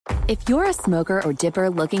If you're a smoker or dipper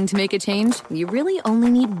looking to make a change, you really only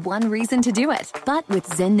need one reason to do it. But with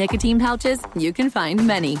Zyn nicotine pouches, you can find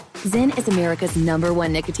many. Zyn is America's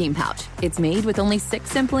 #1 nicotine pouch. It's made with only 6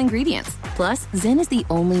 simple ingredients. Plus, Zyn is the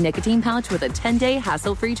only nicotine pouch with a 10-day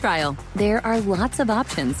hassle-free trial. There are lots of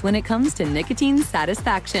options when it comes to nicotine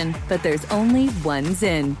satisfaction, but there's only one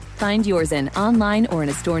Zyn. Find your Zyn online or in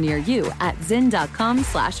a store near you at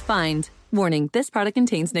zyn.com/find. Warning, this product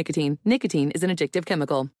contains nicotine. Nicotine is an addictive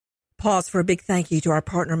chemical. Pause for a big thank you to our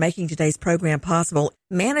partner making today's program possible.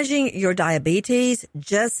 Managing your diabetes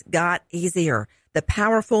just got easier. The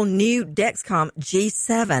powerful new Dexcom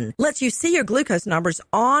G7 lets you see your glucose numbers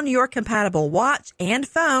on your compatible watch and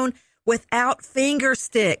phone without finger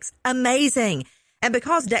sticks. Amazing. And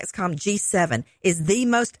because Dexcom G7 is the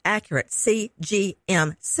most accurate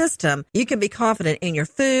CGM system, you can be confident in your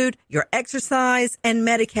food, your exercise, and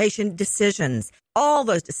medication decisions. All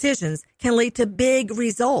those decisions can lead to big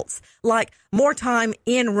results, like more time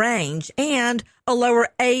in range and a lower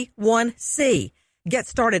A1C. Get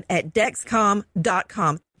started at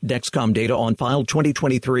Dexcom.com. Dexcom data on file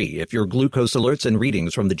 2023. If your glucose alerts and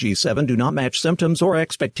readings from the G7 do not match symptoms or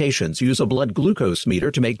expectations, use a blood glucose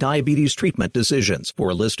meter to make diabetes treatment decisions. For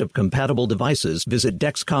a list of compatible devices, visit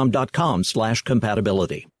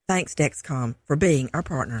Dexcom.com/compatibility. Thanks, Dexcom, for being our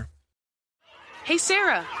partner. Hey,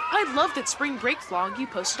 Sarah, I love that spring break vlog you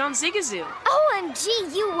posted on Zigazoo. OMG,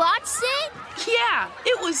 you watched it? Yeah,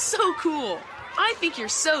 it was so cool. I think you're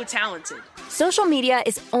so talented. Social media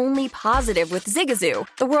is only positive with Zigazoo,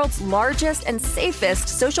 the world's largest and safest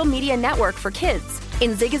social media network for kids.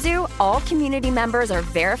 In Zigazoo, all community members are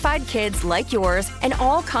verified kids like yours, and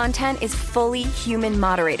all content is fully human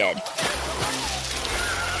moderated.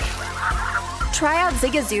 Try out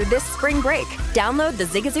Zigazoo this spring break. Download the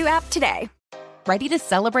Zigazoo app today. Ready to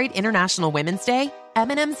celebrate International Women's Day?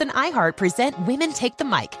 M&M's and iHeart present Women Take the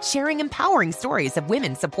Mic, sharing empowering stories of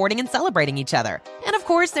women supporting and celebrating each other. And of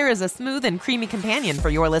course, there is a smooth and creamy companion for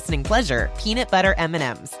your listening pleasure, peanut butter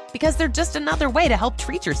M&M's. Because they're just another way to help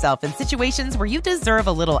treat yourself in situations where you deserve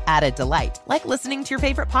a little added delight, like listening to your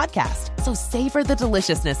favorite podcast. So savor the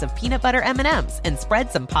deliciousness of peanut butter M&M's and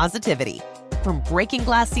spread some positivity. From breaking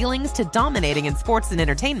glass ceilings to dominating in sports and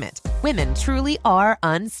entertainment, women truly are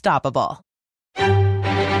unstoppable.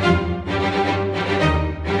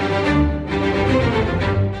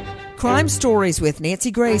 Crime Stories with Nancy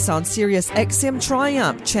Grace on Sirius XM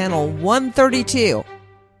Triumph, Channel 132.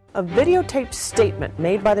 A videotaped statement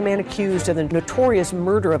made by the man accused of the notorious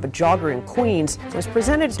murder of a jogger in Queens was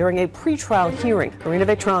presented during a pretrial hearing. Karina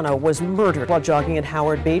Vetrano was murdered while jogging at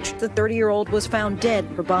Howard Beach. The 30-year-old was found dead.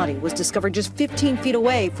 Her body was discovered just 15 feet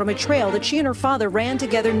away from a trail that she and her father ran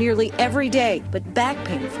together nearly every day. But back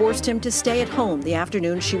pain forced him to stay at home the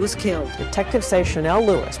afternoon she was killed. Detectives say Chanel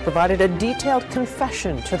Lewis provided a detailed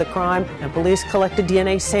confession to the crime, and police collected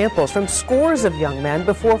DNA samples from scores of young men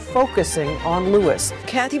before focusing on Lewis.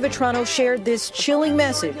 Kathy Vetrano shared this chilling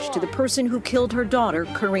message to the person who killed her daughter,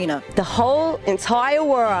 Karina. The whole entire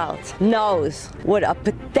world knows what a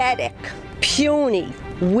pathetic, puny,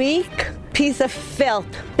 weak piece of filth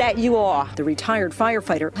that you are. The retired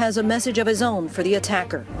firefighter has a message of his own for the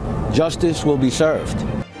attacker. Justice will be served.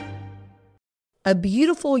 A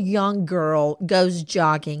beautiful young girl goes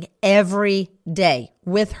jogging every day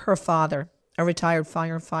with her father, a retired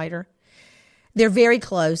firefighter. They're very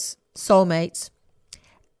close, soulmates.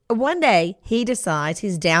 One day, he decides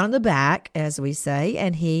he's down in the back, as we say,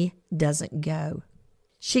 and he doesn't go.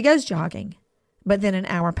 She goes jogging, but then an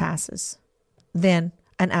hour passes, then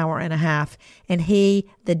an hour and a half, and he,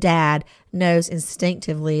 the dad, knows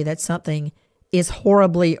instinctively that something is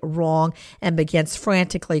horribly wrong and begins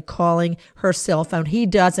frantically calling her cell phone. He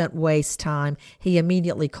doesn't waste time. He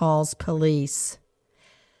immediately calls police.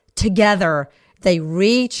 Together, they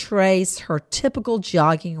retrace her typical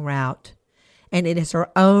jogging route. And it is her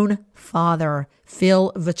own father,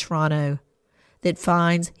 Phil Vetrano, that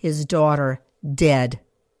finds his daughter dead.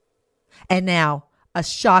 And now, a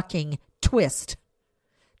shocking twist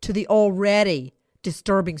to the already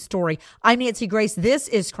disturbing story. I'm Nancy Grace. This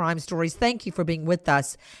is Crime Stories. Thank you for being with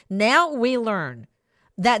us. Now we learn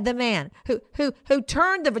that the man who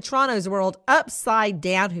turned the Vetranos world upside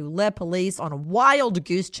down, who led police on a wild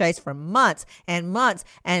goose chase for months and months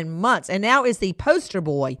and months, and now is the poster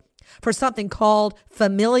boy for something called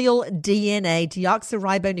familial DNA,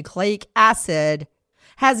 deoxyribonucleic acid,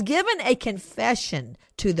 has given a confession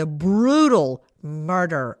to the brutal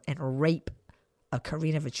murder and rape of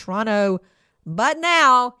Karina Vetrano. But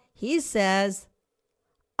now he says,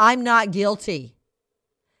 I'm not guilty.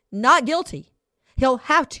 Not guilty. He'll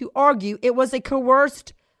have to argue it was a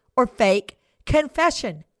coerced or fake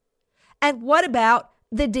confession. And what about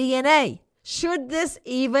the DNA? Should this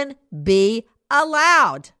even be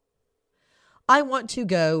allowed? I want to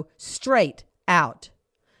go straight out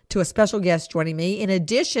to a special guest joining me. In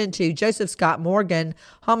addition to Joseph Scott Morgan,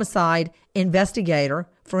 homicide investigator,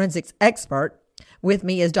 forensics expert, with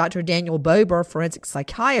me is Dr. Daniel Bober, forensic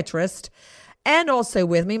psychiatrist, and also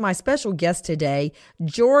with me, my special guest today,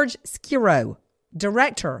 George Skiro,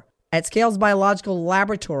 director at Scales Biological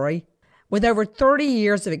Laboratory, with over 30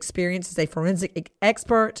 years of experience as a forensic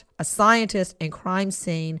expert, a scientist, and crime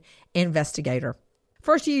scene investigator.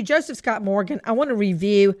 First to you, Joseph Scott Morgan, I want to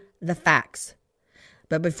review the facts.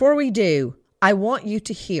 But before we do, I want you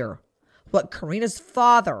to hear what Karina's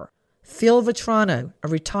father, Phil Vetrano, a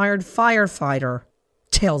retired firefighter,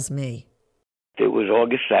 tells me. It was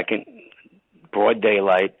August 2nd, broad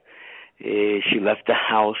daylight. She left the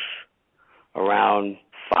house around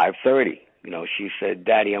 5:30. She said,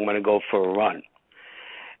 "Daddy, I'm going to go for a run."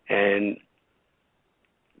 And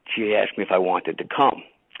she asked me if I wanted to come.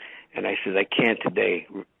 And I said, "I can't today,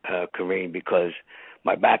 Karine, because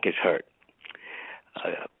my back is hurt."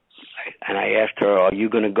 And I asked her, "Are you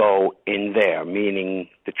going to go in there," meaning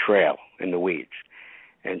the trail in the weeds?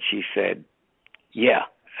 And she said, "Yeah."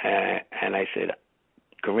 And I said,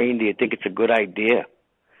 "Karine, do you think it's a good idea?"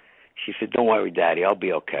 She said, "Don't worry, Daddy, I'll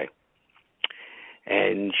be okay."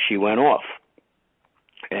 And she went off.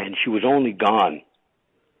 And she was only gone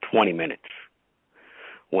 20 minutes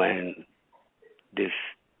when this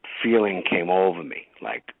feeling came over me,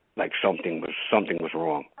 like something was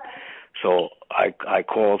wrong. So I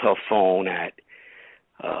called her phone at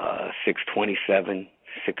 6:27,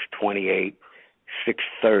 6:28,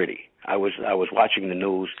 6:30. I was watching the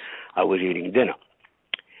news. I was eating dinner,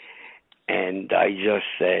 and I just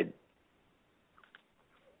said,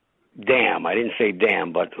 "Damn!" I didn't say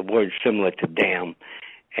 "damn," but a word similar to "damn."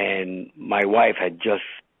 And my wife had just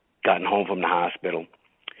gotten home from the hospital,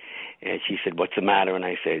 and she said, "What's the matter?" And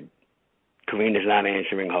I said, "Karina's not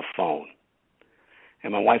answering her phone."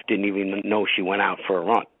 And my wife didn't even know she went out for a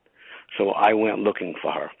run. So I went looking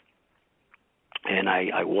for her. And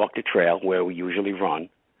I walked the trail where we usually run.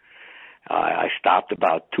 I stopped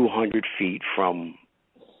about 200 feet from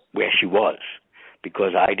where she was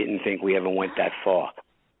because I didn't think we ever went that far.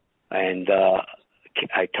 And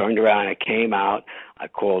I turned around, I came out, I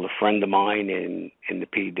called a friend of mine in the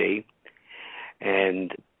PD,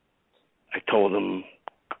 and I told him,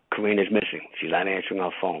 "Karina's missing. She's not answering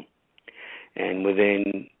her phone." And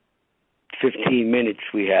within 15 minutes,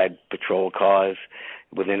 we had patrol cars.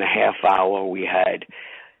 Within a half hour, we had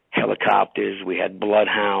helicopters, we had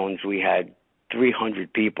bloodhounds, we had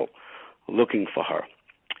 300 people looking for her.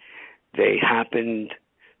 They happened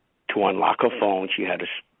to unlock her phone. She had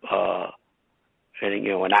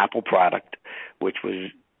an Apple product, which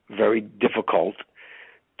was very difficult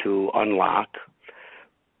to unlock.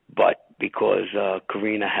 But because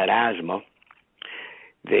Karina had asthma,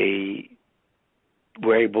 they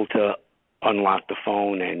were able to unlock the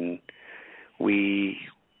phone, and we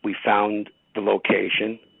found the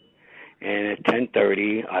location. And at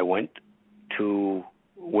 10:30, I went to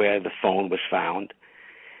where the phone was found,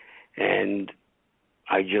 and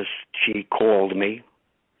she called me.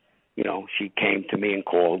 She came to me and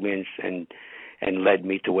called me and led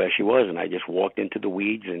me to where she was, and I just walked into the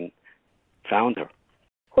weeds and found her.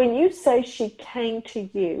 When you say she came to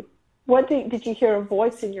you, what did you hear a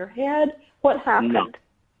voice in your head? What happened?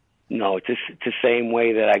 No, it's the same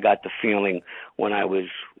way that I got the feeling when I was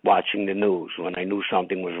watching the news, when I knew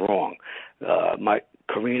something was wrong.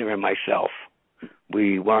 Karina and myself,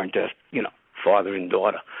 we weren't just, father and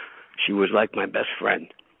daughter. She was like my best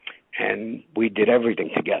friend, and we did everything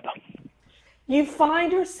together. You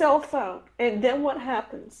find her cell phone, and then what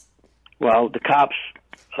happens? Well, the cops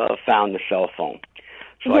found the cell phone.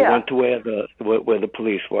 So I went to where the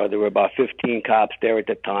police were. There were about 15 cops there at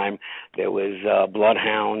the time. There was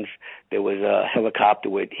bloodhounds. There was a helicopter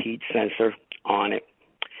with heat sensor on it.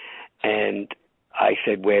 And I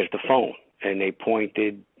said, "Where's the phone?" And they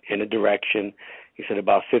pointed in a direction. He said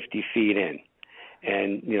about 50 feet in.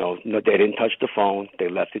 And, they didn't touch the phone. They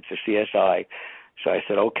left it to CSI. So I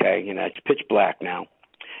said, okay, it's pitch black now.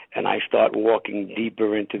 And I start walking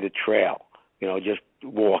deeper into the trail, just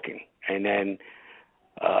walking. And then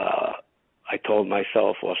I told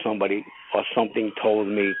myself, or something told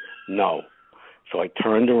me no. So I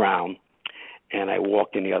turned around and I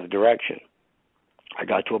walked in the other direction. I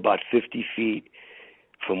got to about 50 feet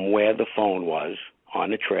from where the phone was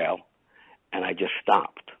on the trail, and I just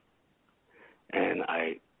stopped. And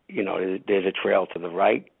there's a trail to the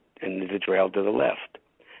right and there's a trail to the left.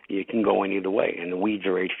 You can go in either way, and the weeds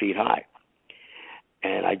are 8 feet high.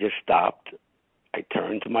 And I just stopped. I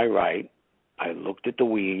turned to my right. I looked at the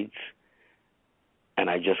weeds, and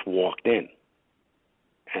I just walked in.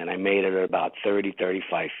 And I made it at about 30,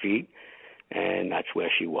 35 feet, and that's where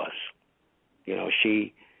she was. You know,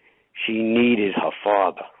 she needed her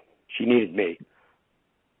father. She needed me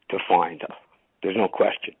to find her. There's no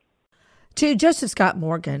question. To Joseph Scott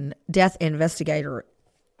Morgan, death investigator,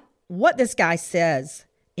 what this guy says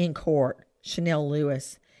in court, Chanel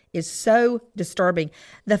Lewis, is so disturbing.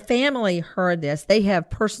 The family heard this. They have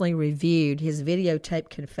personally reviewed his videotape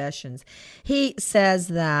confessions. He says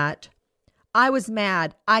that, I was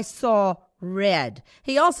mad. I saw red.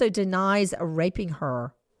 He also denies raping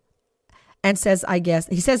her and says,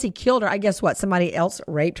 he says he killed her. I guess what? Somebody else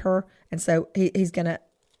raped her. And so he's going to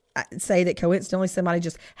say that coincidentally somebody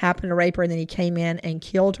just happened to rape her and then he came in and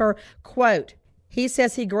killed her. Quote, he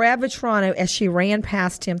says he grabbed Vetrano as she ran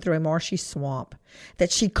past him through a marshy swamp,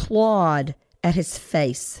 that she clawed at his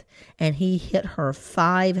face, and he hit her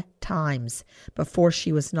 5 times before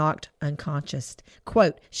she was knocked unconscious.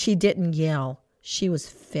 Quote, she didn't yell. She was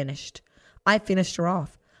finished. I finished her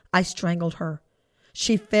off. I strangled her.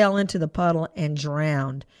 She fell into the puddle and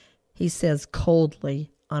drowned. He says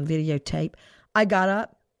coldly on videotape, I got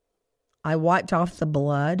up. I wiped off the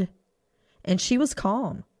blood, and she was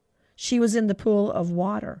calm. She was in the pool of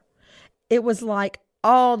water. It was like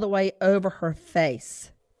all the way over her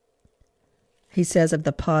face, he says, of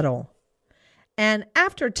the puddle. And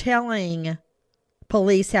after telling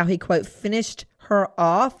police how he, quote, finished her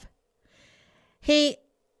off, he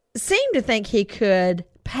seemed to think he could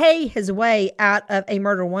pay his way out of a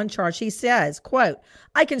murder one charge. He says, quote,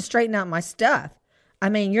 I can straighten out my stuff. I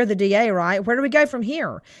mean, you're the DA, right? Where do we go from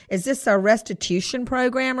here? Is this a restitution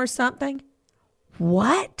program or something?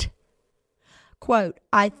 What? Quote,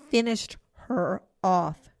 I finished her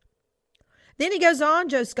off. Then he goes on,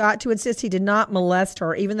 Joe Scott, to insist he did not molest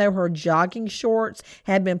her, even though her jogging shorts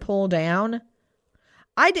had been pulled down.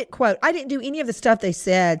 I didn't do any of the stuff they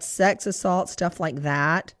said, sex assault, stuff like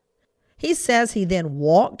that. He says he then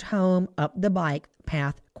walked home up the bike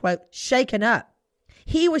path, quote, shaken up.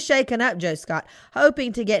 He was shaken up, Joe Scott,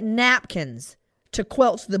 hoping to get napkins to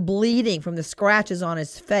quench the bleeding from the scratches on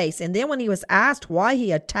his face. And then when he was asked why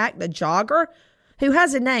he attacked the jogger, who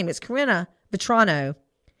has a name, it's Karina Vetrano,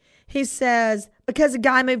 he says, because a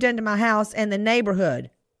guy moved into my house and the neighborhood.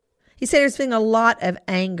 He said he was feeling a lot of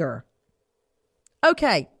anger.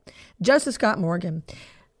 Okay, Joseph Scott Morgan,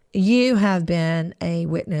 you have been a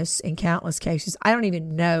witness in countless cases. I don't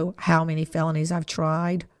even know how many felonies I've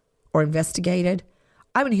tried or investigated.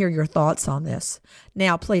 I want to hear your thoughts on this.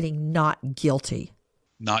 Now pleading not guilty.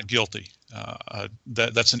 Not guilty.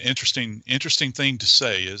 That's an interesting thing to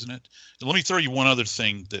say, isn't it? And let me throw you one other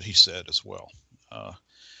thing that he said as well.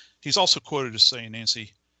 He's also quoted as saying,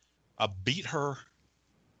 Nancy, I beat her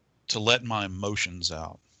to let my emotions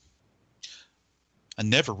out. I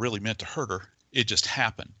never really meant to hurt her. It just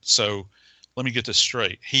happened. So let me get this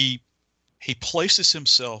straight. He places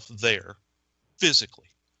himself there physically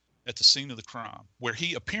at the scene of the crime where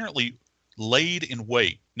he apparently laid in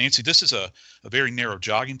wait. Nancy, this is a very narrow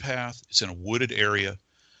jogging path. It's in a wooded area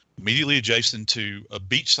immediately adjacent to a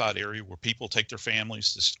beachside area where people take their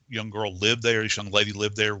families. This young girl lived there. This young lady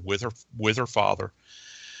lived there with her father.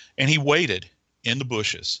 And he waited in the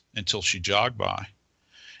bushes until she jogged by.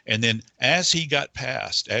 And then as she got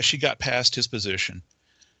past his position,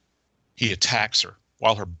 he attacks her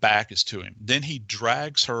while her back is to him. Then he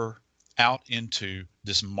drags her out into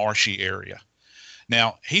this marshy area.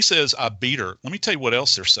 Now, he says, I beat her. Let me tell you what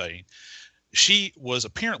else they're saying. She was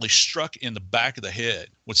apparently struck in the back of the head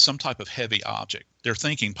with some type of heavy object. They're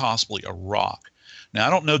thinking possibly a rock. Now, I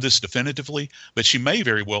don't know this definitively, but she may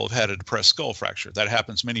very well have had a depressed skull fracture. That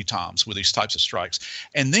happens many times with these types of strikes.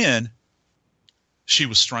 And then she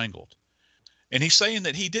was strangled. And he's saying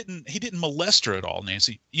that he didn't molest her at all,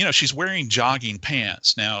 Nancy. You know, she's wearing jogging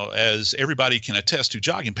pants. Now, as everybody can attest to,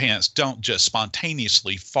 jogging pants don't just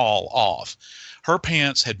spontaneously fall off. Her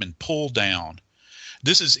pants had been pulled down.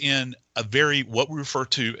 This is in a what we refer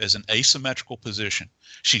to as an asymmetrical position.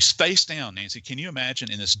 She's face down, Nancy. Can you imagine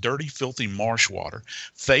in this dirty, filthy marsh water,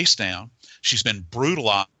 face down? She's been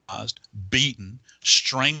brutalized, beaten,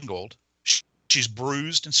 strangled. She's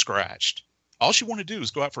bruised and scratched. All she wanted to do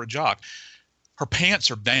is go out for a jog. Her pants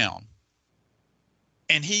are down.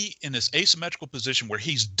 And he, in this asymmetrical position where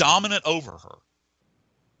he's dominant over her,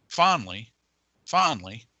 finally,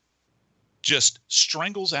 just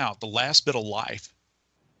strangles out the last bit of life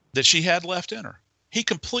that she had left in her. He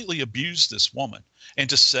completely abused this woman. And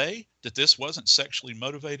to say that this wasn't sexually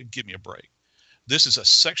motivated, give me a break. This is a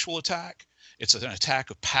sexual attack. It's an attack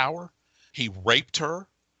of power. He raped her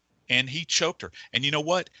and he choked her. And you know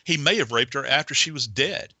what? He may have raped her after she was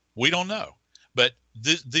dead. We don't know. But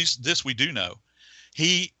this we do know.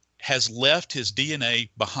 He has left his DNA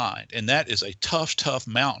behind, and that is a tough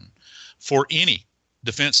mountain for any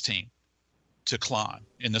defense team to climb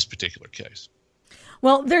in this particular case.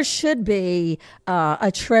 Well, there should be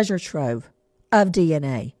a treasure trove of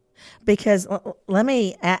DNA, because let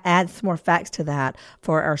me add some more facts to that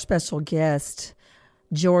for our special guest,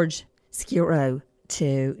 George Skiro,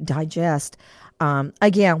 to digest.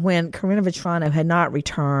 Again, when Karina Vetrano had not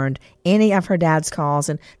returned any of her dad's calls,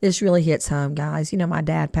 and this really hits home, guys. You know, my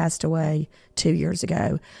dad passed away 2 years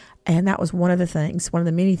ago, and that was one of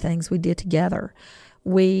the many things we did together.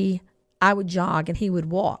 I would jog and he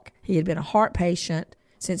would walk. He had been a heart patient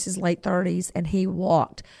since his late 30s, and he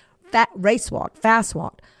walked, fast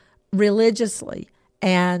walked religiously,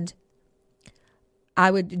 and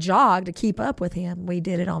I would jog to keep up with him. We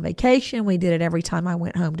did it on vacation. We did it every time I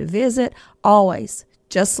went home to visit, always,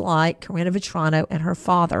 just like Karina Vetrano and her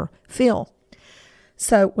father, Phil.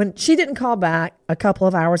 So when she didn't call back a couple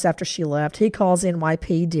of hours after she left, he calls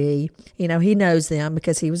NYPD. You know, he knows them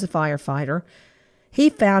because he was a firefighter. He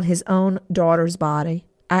found his own daughter's body.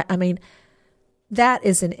 I mean, that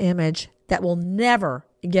is an image that will never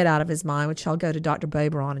get out of his mind, which I'll go to Dr.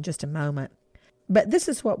 Bober on in just a moment. But this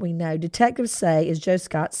is what we know. Detectives say, as Joe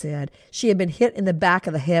Scott said, she had been hit in the back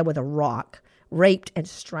of the head with a rock, raped and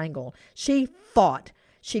strangled. She fought.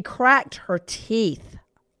 She cracked her teeth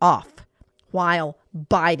off while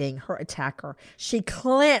biting her attacker. She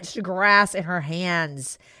clenched grass in her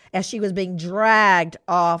hands as she was being dragged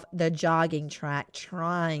off the jogging track,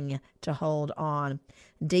 trying to hold on.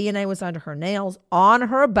 DNA was under her nails, on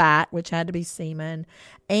her bat, which had to be semen,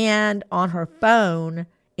 and on her phone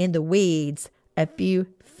in the weeds a few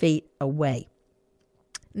feet away.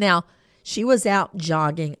 Now, she was out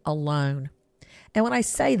jogging alone. And when I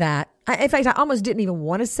say that, in fact, I almost didn't even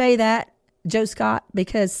want to say that, Joe Scott,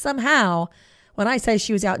 because somehow when I say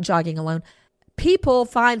she was out jogging alone, people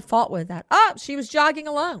find fault with that. Oh, she was jogging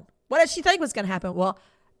alone. What did she think was going to happen? Well,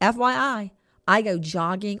 FYI, I go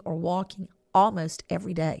jogging or walking almost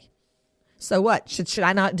every day. So what? Should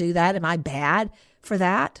I not do that? Am I bad for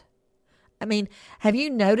that? I mean, have you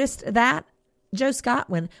noticed that, Joe Scott,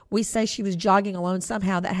 when we say she was jogging alone,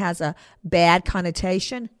 somehow that has a bad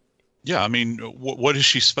connotation? Yeah, I mean, what is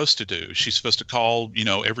she supposed to do? She's supposed to call,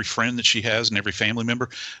 every friend that she has and every family member.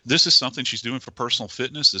 This is something she's doing for personal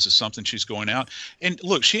fitness. This is something she's going out. And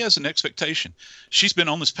look, she has an expectation. She's been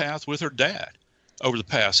on this path with her dad over the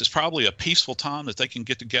past. It's probably a peaceful time that they can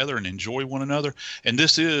get together and enjoy one another. And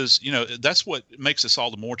this is, that's what makes this all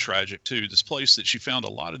the more tragic, too. This place that she found a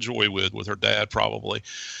lot of joy with her dad probably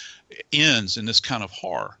ends in this kind of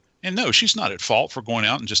horror. And no, she's not at fault for going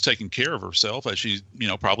out and just taking care of herself as she,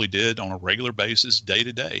 probably did on a regular basis, day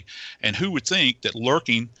to day. And who would think that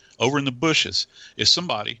lurking over in the bushes is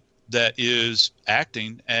somebody that is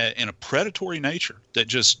acting in a predatory nature that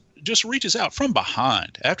just reaches out from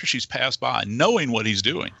behind after she's passed by, knowing what he's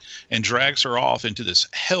doing, and drags her off into this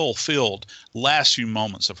hell-filled last few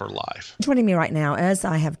moments of her life. Joining me right now, as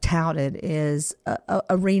I have touted, is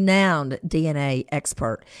a renowned DNA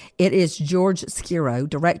expert. It is George Skiro,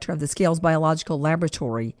 director of the Scales Biological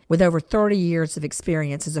Laboratory, with over 30 years of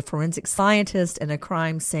experience as a forensic scientist and a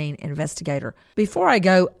crime scene investigator. Before I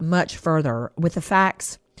go much further with the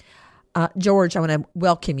facts, George, I want to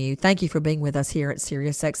welcome you. Thank you for being with us here at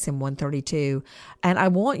Sirius XM 132. And I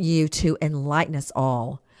want you to enlighten us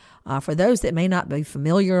all. For those that may not be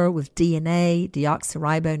familiar with DNA,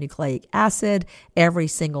 deoxyribonucleic acid, every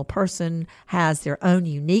single person has their own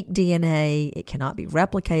unique DNA. It cannot be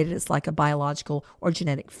replicated. It's like a biological or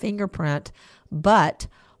genetic fingerprint. But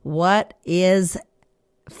what is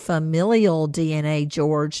familial DNA,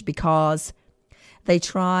 George? Because they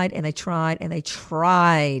tried and they tried and they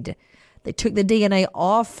tried. They took the DNA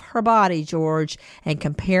off her body, George, and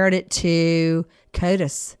compared it to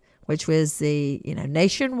CODIS, which was the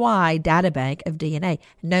nationwide databank of DNA.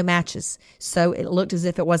 No matches. So it looked as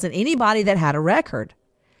if it wasn't anybody that had a record.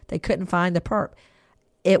 They couldn't find the perp.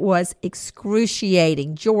 It was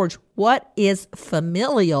excruciating. George, what is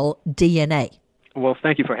familial DNA? Well,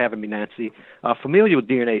 thank you for having me, Nancy. Familial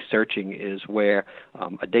DNA searching is where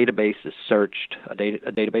a database is searched, a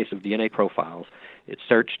database of DNA profiles. It's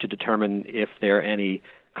searched to determine if there are any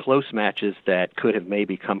close matches that could have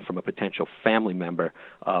maybe come from a potential family member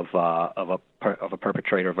of a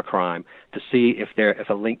perpetrator of a crime, to see if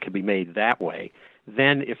a link could be made that way.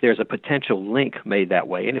 Then, if there's a potential link made that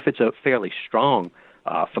way, and if it's a fairly strong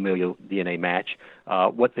familial DNA match,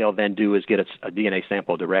 what they'll then do is get a DNA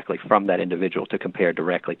sample directly from that individual to compare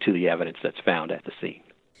directly to the evidence that's found at the scene.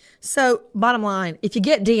 So, bottom line, if you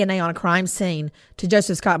get DNA on a crime scene to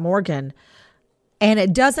Joseph Scott Morgan, and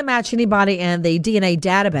it doesn't match anybody in the DNA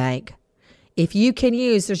data bank, if you can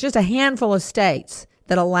use, there's just a handful of states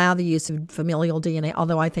that allow the use of familial DNA,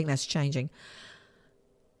 although I think that's changing.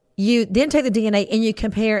 You then take the DNA and you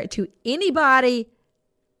compare it to anybody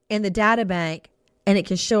in the data bank, and it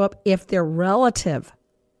can show up if their relative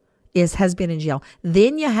has been in jail.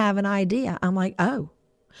 Then you have an idea. I'm like, oh,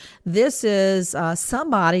 this is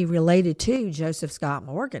somebody related to Joseph Scott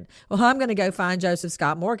Morgan. Well, I'm going to go find Joseph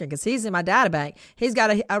Scott Morgan because he's in my data bank. He's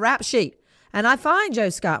got a rap sheet. And I find Joe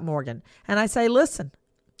Scott Morgan, and I say, listen,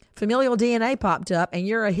 familial DNA popped up, and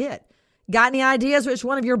you're a hit. Got any ideas which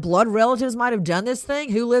one of your blood relatives might have done this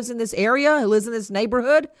thing? Who lives in this area? Who lives in this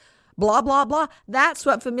neighborhood? Blah, blah, blah. That's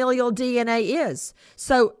what familial DNA is.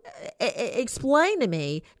 So explain to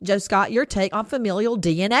me, Joe Scott, your take on familial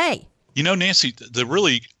DNA. You know, Nancy, the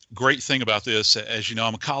really great thing about this, as you know,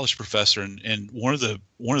 I'm a college professor, and one of the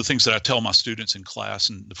things that I tell my students in class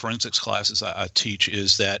and the forensics classes I teach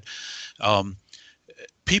is that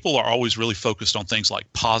people are always really focused on things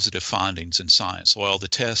like positive findings in science. Well, the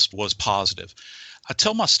test was positive. I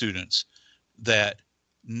tell my students that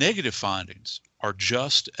negative findings are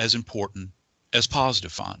just as important as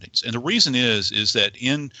positive findings. And the reason is that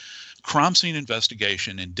in crime scene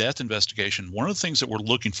investigation and death investigation, one of the things that we're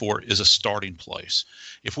looking for is a starting place.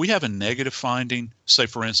 If we have a negative finding, say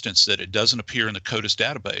for instance that it doesn't appear in the CODIS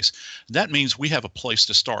database, that means we have a place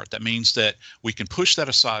to start. That means that we can push that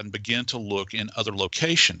aside and begin to look in other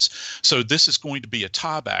locations. So this is going to be a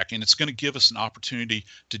tie back, and it's going to give us an opportunity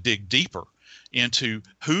to dig deeper into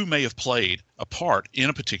who may have played a part in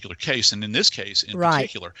a particular case, and in this case in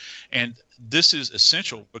particular. And this is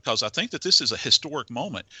essential because I think that this is a historic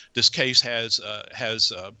moment. This case has a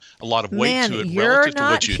lot of weight to it relative to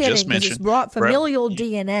what you just mentioned. It's brought familial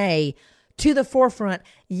DNA to the forefront.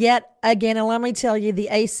 Yet again, and let me tell you, the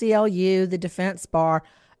ACLU, the defense bar,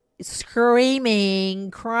 screaming,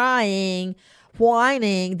 crying,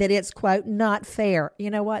 whining that it's, quote, not fair. You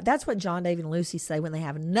know what? That's what John, David, and Lucy say when they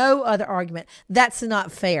have no other argument. That's not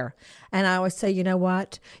fair. And I always say, you know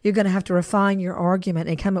what? You're going to have to refine your argument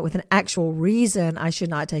and come up with an actual reason I should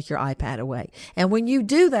not take your iPad away. And when you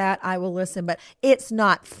do that, I will listen. But it's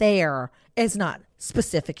not fair. It's not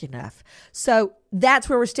specific enough. So that's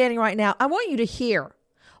where we're standing right now. I want you to hear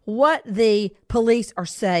what the police are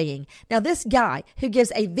saying. Now, this guy who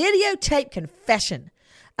gives a videotape confession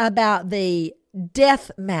about the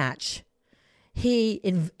death match he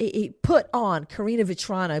put on Karina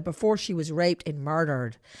Vetrano before she was raped and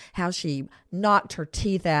murdered, how she knocked her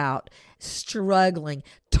teeth out, struggling,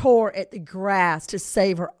 tore at the grass to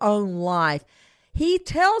save her own life. He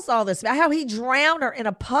tells all this about how he drowned her in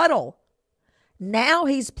a puddle. Now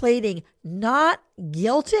he's pleading not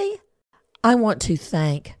guilty. I want to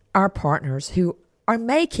thank our partners who are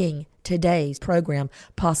making today's program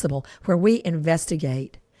possible, where we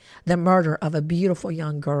investigate the murder of a beautiful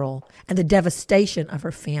young girl and the devastation of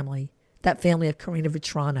her family, that family of Karina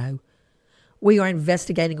Vetrano. We are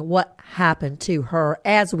investigating what happened to her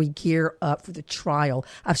as we gear up for the trial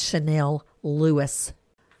of Chanel Lewis.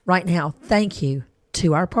 Right now, thank you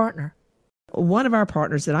to our partner. One of our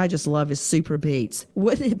partners that I just love is Super Beats.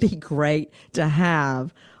 Wouldn't it be great to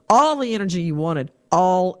have all the energy you wanted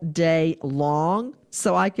all day long?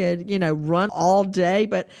 So I could, run all day,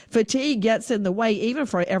 but fatigue gets in the way even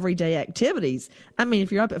for everyday activities. I mean,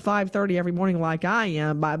 if you're up at 5:30 every morning like I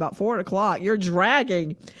am, by about 4 o'clock, you're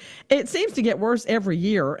dragging. It seems to get worse every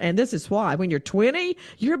year, and this is why. When you're 20,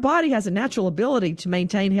 your body has a natural ability to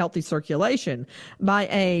maintain healthy circulation. By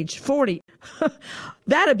age 40,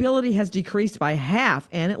 that ability has decreased by half,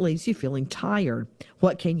 and it leaves you feeling tired.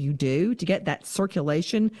 What can you do to get that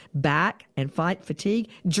circulation back and fight fatigue?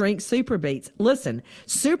 Drink Super Beats. Listen,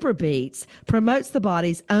 Super Beats promotes the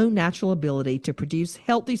body's own natural ability to produce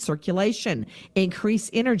healthy circulation, increase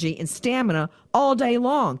energy and stamina all day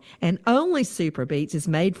long. And only Super Beats is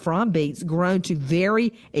made from beets grown to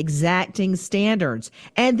very exacting standards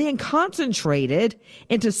and then concentrated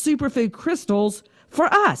into superfood crystals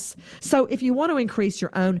for us. So if you want to increase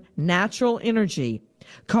your own natural energy,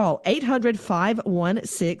 call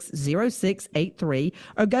 800-516-0683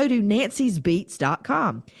 or go to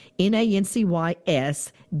nancysbeats.com.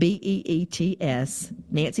 NANCYSBEETS,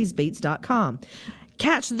 nancysbeats.com.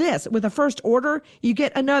 Catch this. With a first order, you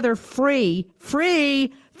get another free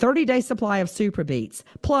 30-day supply of Super Beats,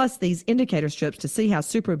 plus these indicator strips to see how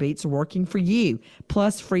Super Beats are working for you,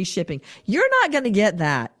 plus free shipping. You're not going to get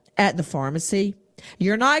that at the pharmacy.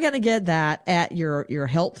 You're not going to get that at your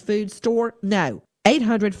health food store. No.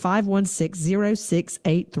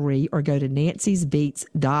 800-516-0683 or go to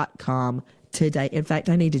nancysbeats.com today. In fact,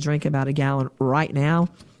 I need to drink about a gallon right now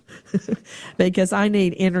because I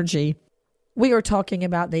need energy We are talking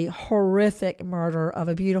about the horrific murder of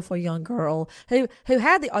a beautiful young girl who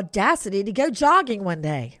had the audacity to go jogging one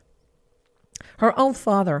day. Her own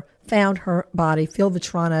father found her body. Phil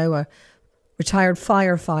Vitrano, a retired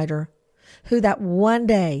firefighter, who that one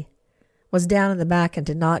day was down in the back and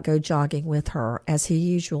did not go jogging with her as he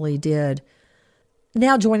usually did.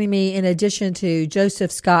 Now joining me, in addition to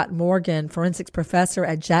Joseph Scott Morgan, forensics professor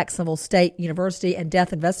at Jacksonville State University and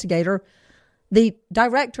death investigator, the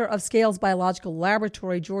director of Scales Biological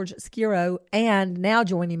Laboratory, George Skiro, and now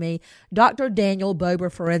joining me, Dr. Daniel Bober,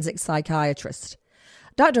 forensic psychiatrist.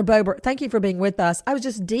 Dr. Bober, thank you for being with us. I was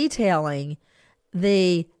just detailing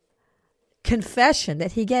the confession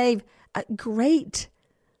that he gave, a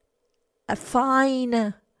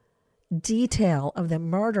fine detail of the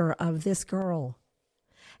murder of this girl.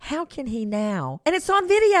 How can he now, and it's on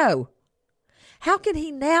video, how can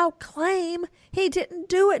he now claim he didn't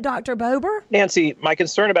do it, Dr. Bober? Nancy, my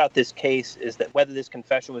concern about this case is that whether this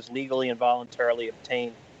confession was legally and voluntarily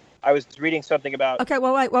obtained. I was reading something about... Okay,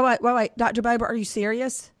 wait. Dr. Bober, are you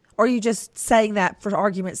serious? Or are you just saying that for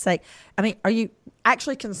argument's sake? I mean, are you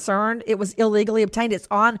actually concerned it was illegally obtained? It's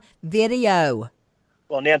on video.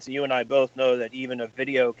 Well, Nancy, you and I both know that even a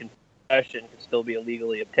video confession can still be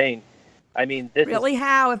illegally obtained. I mean, this really?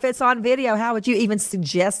 How? If it's on video, how would you even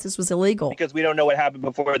suggest this was illegal? Because we don't know what happened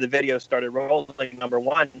before the video started rolling, number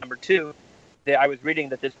one. Number two, I was reading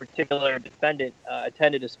that this particular defendant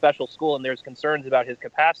attended a special school, and there's concerns about his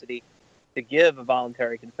capacity to give a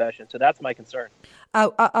voluntary confession. So that's my concern.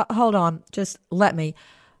 Hold on. Just let me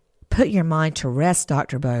put your mind to rest,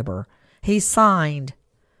 Dr. Bober. He signed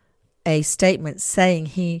a statement saying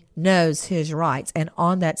he knows his rights, and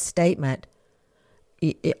on that statement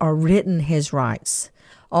are written his rights.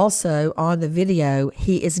 Also, on the video,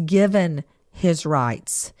 he is given his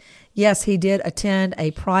rights. Yes, he did attend a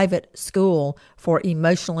private school for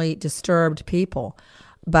emotionally disturbed people,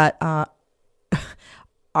 but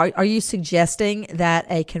are you suggesting that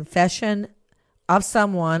a confession of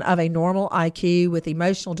someone of a normal IQ with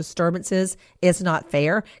emotional disturbances is not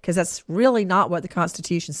fair? Because that's really not what the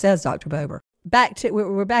Constitution says, Dr. Bober.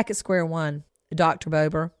 We're back at square one, Dr.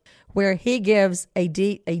 Bober, where he gives an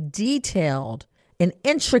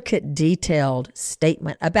intricate, detailed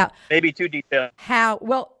statement about... Maybe too detailed. How,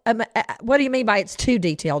 well, what do you mean by it's too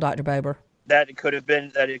detailed, Dr. Bober? That it could have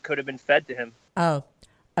been fed to him. Oh,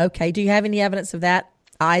 okay. Do you have any evidence of that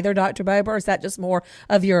either, Dr. Bober, or is that just more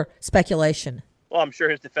of your speculation? Well, I'm sure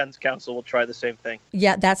his defense counsel will try the same thing.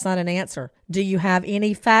 Yeah, that's not an answer. Do you have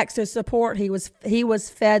any facts to support he was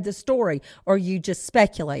fed the story, or are you just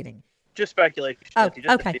speculating? Just speculation. Oh,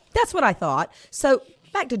 okay. That's what I thought. So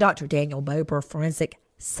back to Dr. Daniel Bober, forensic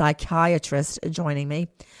psychiatrist, joining me.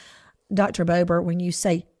 Dr. Bober, when you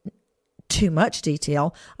say too much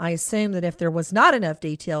detail, I assume that if there was not enough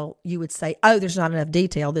detail, you would say, oh, there's not enough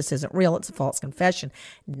detail. This isn't real. It's a false confession.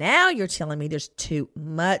 Now you're telling me there's too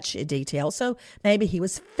much detail. So maybe he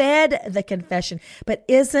was fed the confession. But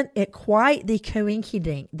isn't it quite the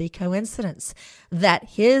coincidence that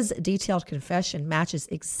his detailed confession matches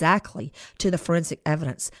exactly to the forensic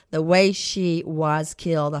evidence? The way she was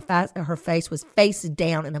killed, the fact that her face was face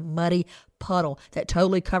down in a muddy puddle that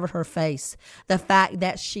totally covered her face, the fact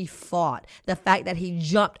that she fought, the fact that he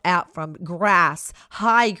jumped out from grass,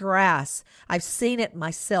 high grass, I've seen it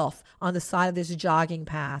myself on the side of this jogging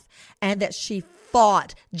path, and that she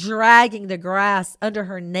fought, dragging the grass under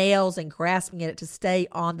her nails and grasping at it to stay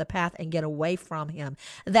on the path and get away from him,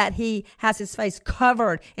 that he has his face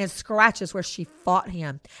covered in scratches where she fought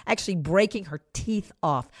him, actually breaking her teeth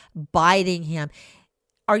off, biting him.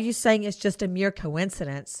 Are you saying it's just a mere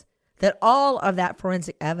coincidence that all of that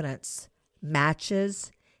forensic evidence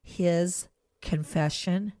matches his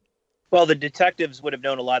confession? Well, the detectives would have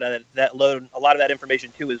known a lot of that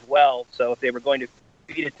information too as well. So if they were going to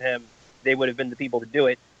feed it to him, they would have been the people to do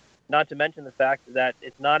it. Not to mention the fact that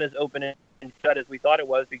it's not as open and shut as we thought it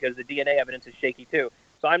was, because the DNA evidence is shaky too.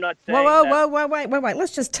 So I'm not saying wait.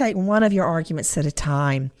 Let's just take one of your arguments at a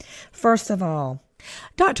time. First of all,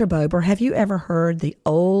 Dr. Bober, have you ever heard the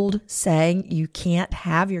old saying, you can't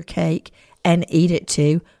have your cake and eat it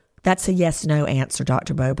too? That's a yes-no answer,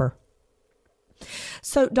 Dr. Bober.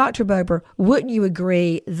 So, Dr. Bober, wouldn't you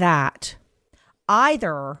agree that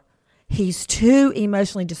either he's too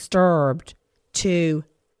emotionally disturbed to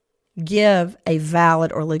give a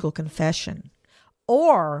valid or legal confession,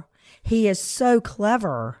 or he is so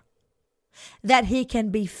clever that he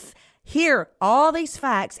can hear all these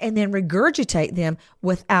facts and then regurgitate them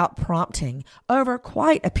without prompting over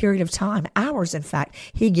quite a period of time, hours in fact,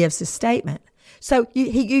 he gives his statement. So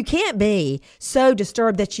you can't be so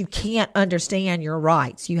disturbed that you can't understand your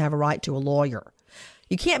rights. You have a right to a lawyer.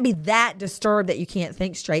 You can't be that disturbed that you can't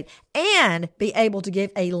think straight and be able to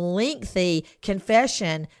give a lengthy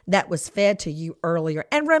confession that was fed to you earlier.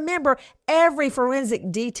 And remember every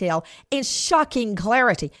forensic detail in shocking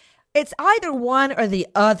clarity. It's either one or the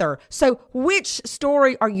other. So which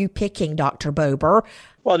story are you picking, Dr. Bober?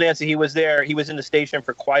 Well, Nancy, he was there. He was in the station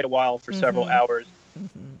for quite a while, for several hours.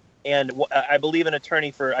 And I believe an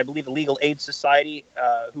attorney for, I believe, the Legal Aid Society,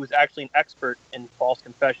 who was actually an expert in false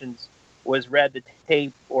confessions, was read the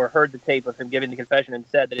tape or heard the tape of him giving the confession and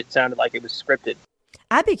said that it sounded like it was scripted.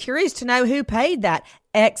 I'd be curious to know who paid that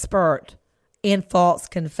expert in false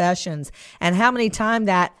confessions and how many times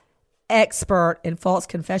that expert in false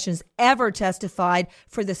confessions ever testified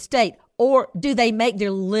for the state, or do they make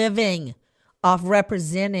their living off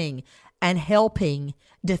representing and helping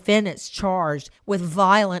defendants charged with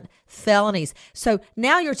violent felonies? So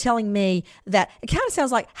now you're telling me that it kind of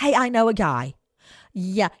sounds like, hey, I know a guy.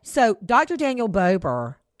 Yeah. So Dr. Daniel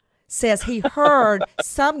Bober says he heard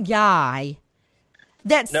some guy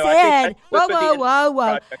that said,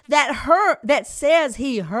 whoa, that says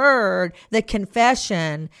he heard the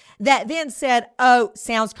confession that then said, oh,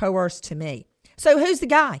 sounds coerced to me. So who's the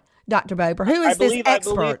guy, Dr. Bober? Who is this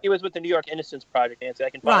expert? I believe he was with the New York Innocence Project, Nancy. I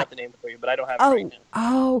can find out the name for you, but I don't have it right now.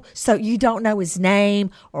 Oh, so you don't know his name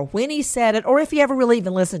or when he said it or if he ever really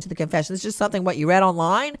even listened to the confession. It's just something what you read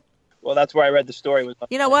online? Well, that's where I read the story.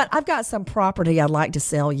 You know what? I've got some property I'd like to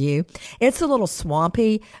sell you. It's a little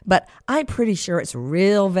swampy, but I'm pretty sure it's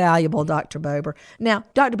real valuable, Dr. Bober. Now,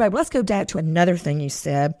 Dr. Bober, let's go back to another thing you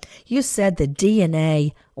said. You said the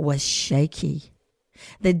DNA was shaky.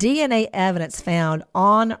 The DNA evidence found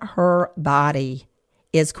on her body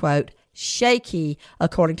is, quote, shaky,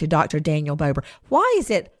 according to Dr. Daniel Bober. Why is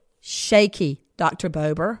it shaky, Dr.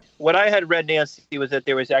 Bober? What I had read, Nancy, was that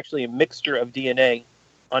there was actually a mixture of DNA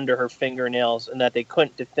under her fingernails and that they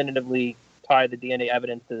couldn't definitively tie the DNA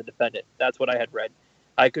evidence to the defendant. That's what I had read.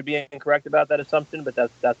 I could be incorrect about that assumption, but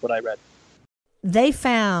that's what I read. They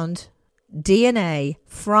found DNA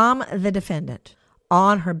from the defendant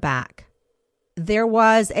on her back. There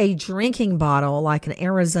was a drinking bottle, like an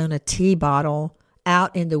Arizona tea bottle,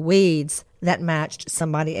 out in the weeds that matched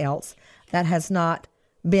somebody else. That has not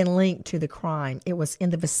been linked to the crime. It was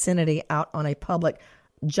in the vicinity out on a public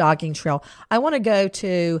jogging trail. I want to go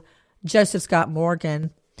to Joseph Scott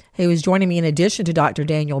Morgan, who is joining me in addition to Dr.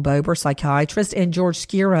 Daniel Bober, psychiatrist, and George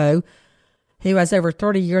Skiro, who has over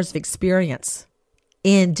 30 years of experience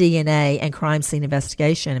in DNA and crime scene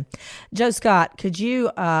investigation. Joe Scott, could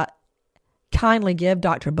you kindly give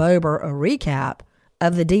Dr. Bober a recap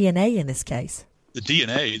of the DNA in this case? The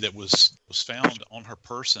DNA that was found on her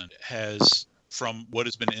person has, from what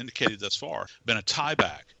has been indicated thus far, been a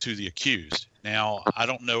tieback to the accused. Now, I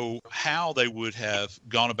don't know how they would have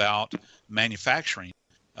gone about manufacturing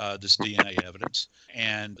this DNA evidence,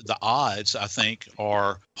 and the odds, I think,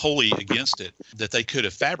 are wholly against it that they could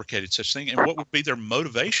have fabricated such thing, and what would be their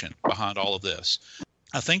motivation behind all of this.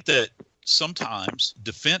 I think that sometimes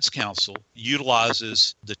defense counsel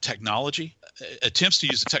utilizes the technology, attempts to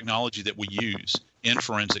use the technology that we use in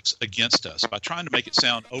forensics against us by trying to make it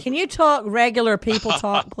sound over. Can you talk regular people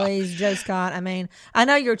talk, please, Joe Scott? I mean, I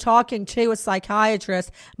know you're talking to a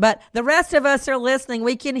psychiatrist, but the rest of us are listening.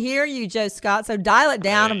 We can hear you, Joe Scott, so dial it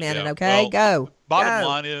down a minute, okay? Well, go. Bottom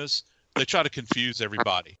line is they try to confuse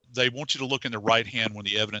everybody. They want you to look in the right hand when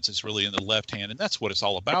the evidence is really in the left hand, and that's what it's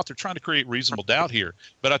all about. They're trying to create reasonable doubt here.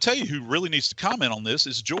 But I tell you who really needs to comment on this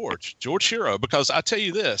is George Skiro, because I tell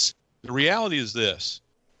you this, the reality is this,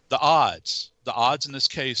 the odds in this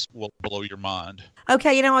case will blow your mind.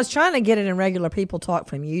 Okay, I was trying to get it in regular people talk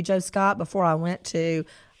from you, Joe Scott, before I went to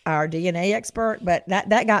our DNA expert, but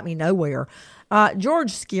that got me nowhere.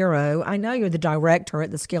 George Skiro, I know you're the director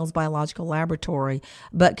at the Scales Biological Laboratory,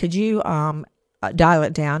 but could you dial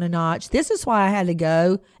it down a notch? This is why I had to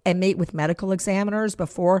go and meet with medical examiners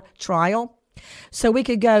before trial, so we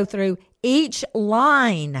could go through each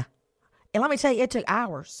line. And let me tell you, it took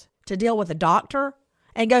hours to deal with a doctor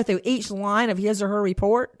and go through each line of his or her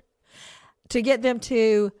report to get them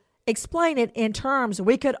to explain it in terms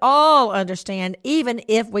we could all understand, even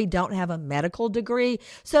if we don't have a medical degree.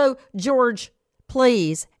 So, George,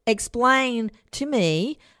 please explain to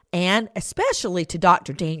me, and especially to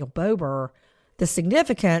Dr. Daniel Bober, the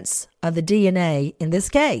significance of the DNA in this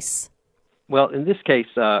case. Well, in this case,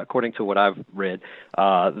 according to what I've read,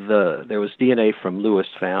 there was DNA from Lewis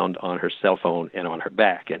found on her cell phone and on her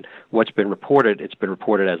back. And what's been reported, it's been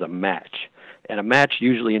reported as a match. And a match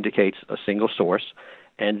usually indicates a single source.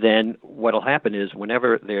 And then what will happen is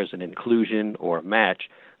whenever there's an inclusion or a match,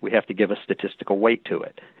 we have to give a statistical weight to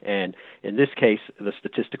it. And in this case, the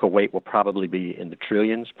statistical weight will probably be in the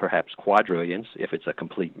trillions, perhaps quadrillions, if it's a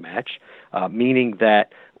complete match, meaning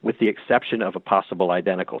that with the exception of a possible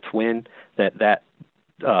identical twin, that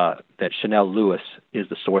Chanel Lewis is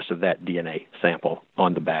the source of that DNA sample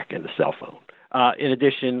on the back of the cell phone. In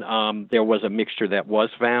addition, there was a mixture that was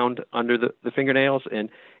found under the fingernails, and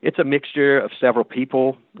it's a mixture of several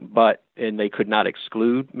people, and they could not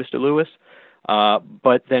exclude Mr. Lewis.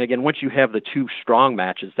 But then again, once you have the two strong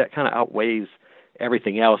matches, that kind of outweighs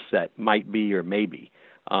everything else that might be or may be.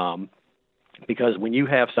 Because when you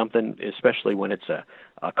have something, especially when it's a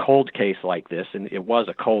cold case like this, and it was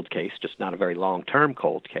a cold case, just not a very long-term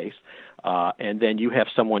cold case, and then you have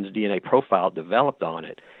someone's DNA profile developed on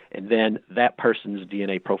it, and then that person's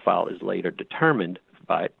DNA profile is later determined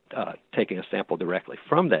by taking a sample directly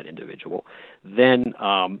from that individual, then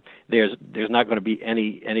there's not going to be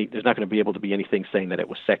there's not going to be able to be anything saying that it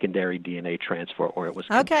was secondary DNA transfer or it was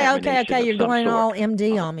okay. You're going all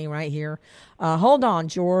MD on me right here. Hold on,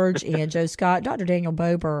 George and Joe Scott, Dr. Daniel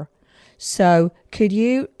Bober. So could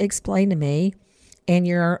you explain to me in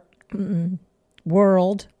your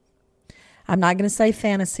world, I'm not going to say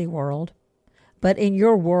fantasy world, but in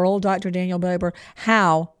your world, Dr. Daniel Bober,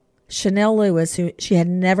 how Chanel Lewis, who she had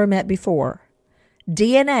never met before,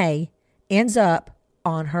 DNA ends up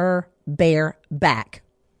on her bare back?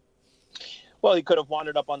 Well, he could have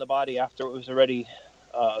wandered up on the body after it was already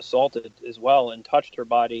assaulted as well and touched her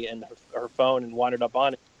body and her phone and wandered up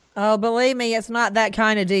on it. Oh, believe me, it's not that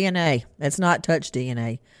kind of DNA. It's not touch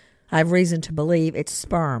DNA. I have reason to believe it's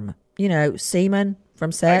sperm. You know, semen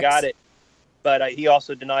from sex. I got it. But he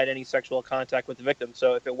also denied any sexual contact with the victim.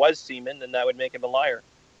 So if it was semen, then that would make him a liar.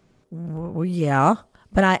 Well, yeah.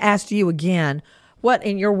 But I asked you again, what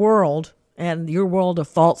in your world and your world of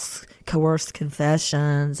false coerced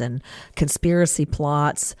confessions and conspiracy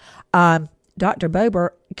plots, Dr.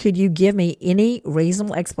 Bober, could you give me any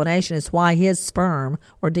reasonable explanation as why his sperm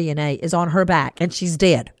or DNA is on her back and she's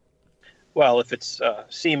dead? Well, if it's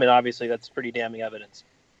semen, obviously that's pretty damning evidence.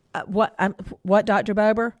 What, Dr.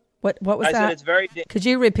 Bober? What was that? I said it's very. Could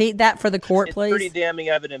you repeat that for the court, please? It's pretty damning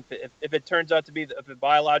evidence. If it turns out to be if it's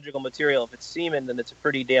biological material, if it's semen, then it's a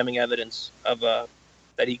pretty damning evidence of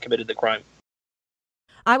that he committed the crime.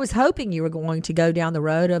 I was hoping you were going to go down the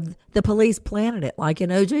road of the police planted it, like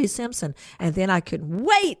in O.J. Simpson, and then I couldn't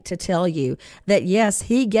wait to tell you that yes,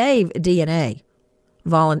 he gave DNA.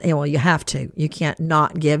 Well, you have to. You can't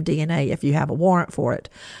not give DNA if you have a warrant for it.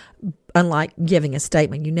 Unlike giving a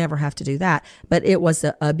statement, you never have to do that. But it was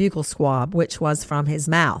a buccal swab, which was from his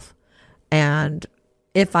mouth. And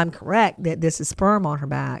if I'm correct that this is sperm on her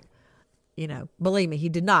back, believe me, he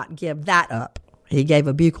did not give that up. He gave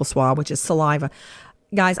a buccal swab, which is saliva.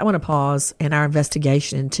 Guys, I want to pause in our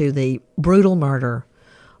investigation into the brutal murder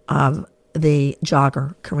of the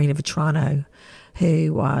jogger, Karina Vetrano,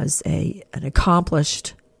 who was an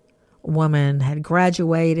accomplished woman, had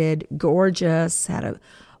graduated, gorgeous, had a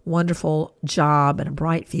wonderful job and a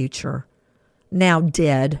bright future, now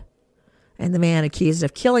dead. And the man accused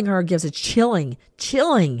of killing her gives a chilling,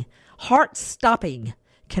 heart-stopping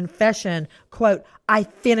confession, quote, "I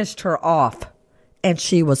finished her off and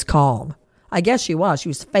she was calm." I guess she was. She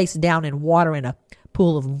was face down in water in a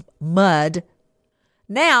pool of mud.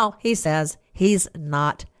 Now he says he's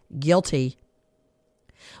not guilty.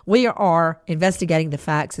 We are investigating the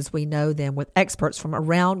facts as we know them with experts from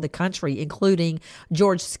around the country, including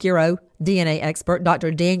George Skiro, DNA expert,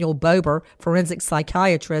 Dr. Daniel Bober, forensic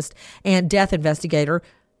psychiatrist and death investigator,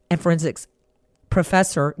 and forensics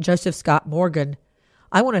professor Joseph Scott Morgan.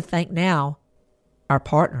 I want to thank now our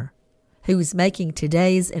partner who is making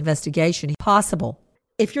today's investigation possible.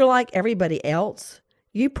 If you're like everybody else,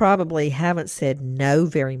 you probably haven't said no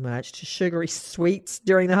very much to sugary sweets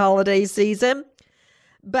during the holiday season.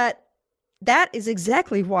 But that is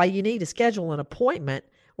exactly why you need to schedule an appointment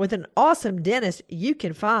with an awesome dentist you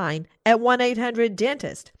can find at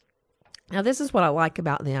 1-800-DENTIST. Now, this is what I like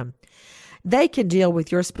about them. They can deal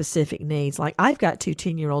with your specific needs. Like, I've got 2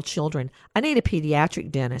 10-year-old children. I need a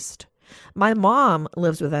pediatric dentist. My mom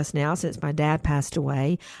lives with us now since my dad passed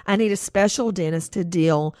away. I need a special dentist to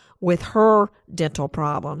deal with her dental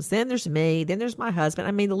problems. Then there's me. Then there's my husband.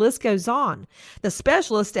 I mean, the list goes on. The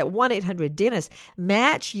specialists at 1-800-DENTIST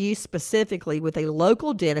match you specifically with a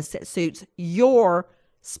local dentist that suits your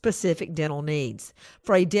specific dental needs.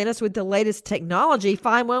 For a dentist with the latest technology,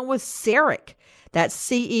 find one with CEREC. That's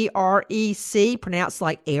C-E-R-E-C, pronounced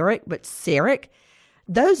like Eric, but CEREC.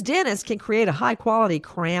 Those dentists can create a high-quality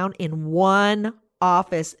crown in 1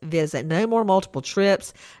 office visit. No more multiple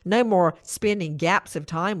trips. No more spending gaps of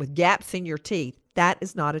time with gaps in your teeth. That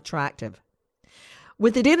is not attractive.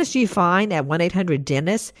 With the dentist you find at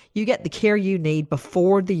 1-800-DENTIST, you get the care you need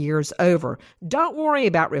before the year's over. Don't worry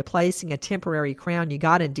about replacing a temporary crown you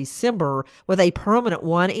got in December with a permanent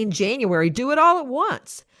one in January. Do it all at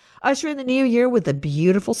once. Usher in the new year with a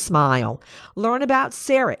beautiful smile. Learn about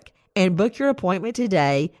CEREC and book your appointment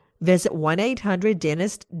today. Visit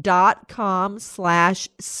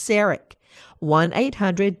 1-800-DENTIST.com/CEREC.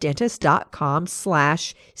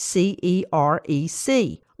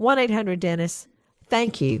 1-800-DENTIST.com/CEREC. 1-800-DENTIST.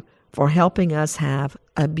 Thank you for helping us have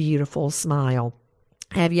a beautiful smile.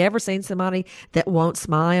 Have you ever seen somebody that won't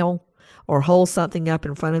smile or hold something up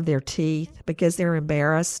in front of their teeth because they're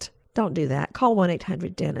embarrassed? Don't do that. Call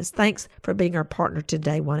 1-800-DENTIST. Thanks for being our partner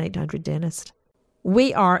today, 1-800-DENTIST.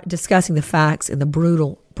 We are discussing the facts in the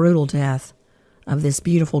brutal, brutal death of this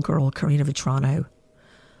beautiful girl, Karina Vetrano.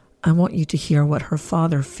 I want you to hear what her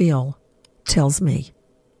father, Phil, tells me.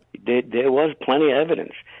 There was plenty of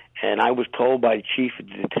evidence. And I was told by the chief of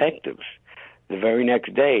detectives the very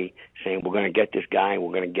next day saying, we're going to get this guy and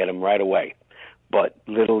we're going to get him right away. But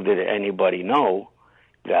little did anybody know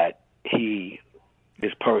that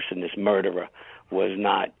this person, this murderer, was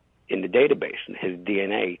not in the database. And his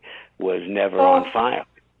DNA was never on file.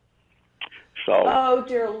 So. Oh,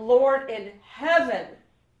 dear Lord in heaven.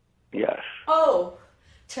 Yes. Oh,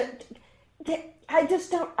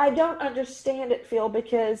 I don't understand it, Phil,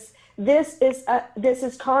 because this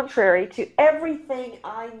is contrary to everything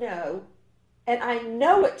I know, and I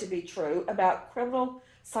know it to be true about criminal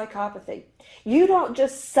psychopathy. You don't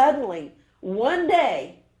just suddenly, one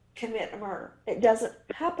day, commit a murder. It doesn't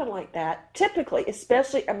happen like that, typically,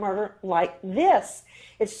 especially a murder like this.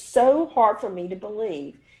 It's so hard for me to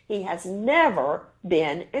believe he has never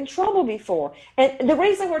been in trouble before. And the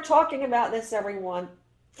reason we're talking about this, everyone,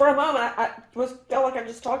 for a moment, I felt like I'm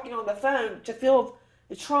just talking on the phone to Phil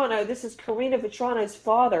Vetrano. This is Karina Vetrano's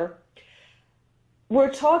father.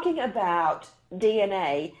 We're talking about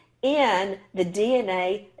DNA in the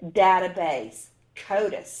DNA database,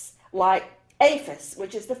 CODIS, like AFIS,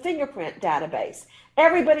 which is the fingerprint database.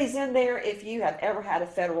 Everybody's in there. If you have ever had a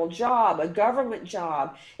federal job, a government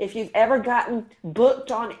job, if you've ever gotten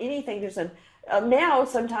booked on anything, there's now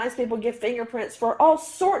sometimes people give fingerprints for all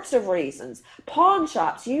sorts of reasons. Pawn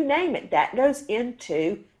shops, you name it, that goes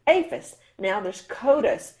into AFIS. Now there's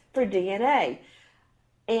CODIS for DNA.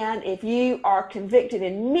 And if you are convicted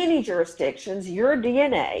in many jurisdictions, your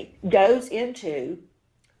DNA goes into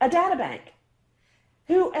a data bank.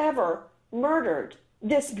 Whoever murdered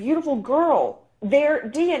this beautiful girl, their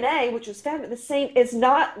DNA, which was found at the scene, is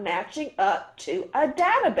not matching up to a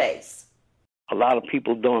database. A lot of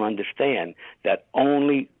people don't understand that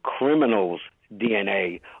only criminals'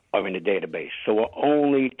 DNA are in the database. So we're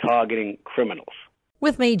only targeting criminals.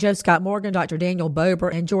 With me, Joe Scott Morgan, Dr. Daniel Bober,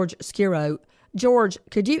 and George Skiro. George,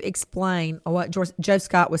 could you explain what Joe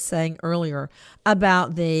Scott was saying earlier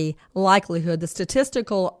about the likelihood, the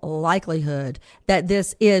statistical likelihood that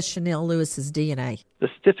this is Chanel Lewis's DNA? The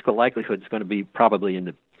statistical likelihood is going to be probably in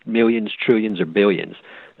the millions, trillions, or billions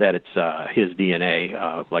that it's his DNA,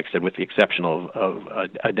 like I said, with the exception of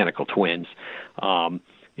identical twins.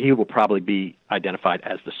 He will probably be identified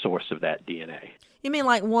as the source of that DNA. You mean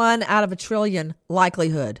like 1 out of a trillion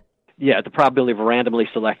likelihood? Yeah, the probability of randomly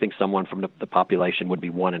selecting someone from the population would be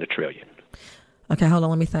 1 in a trillion. Okay, hold on,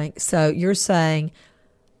 let me think. So you're saying,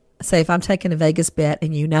 say if I'm taking a Vegas bet,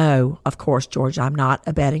 and you know, of course, George, I'm not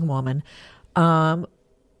a betting woman,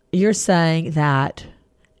 you're saying that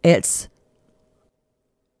it's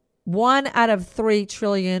 1 out of 3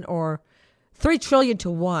 trillion or 3 trillion to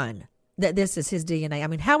 1 that this is his DNA. I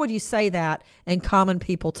mean, how would you say that in common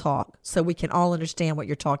people talk so we can all understand what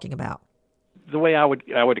you're talking about? The way I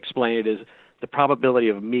would explain it is the probability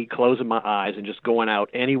of me closing my eyes and just going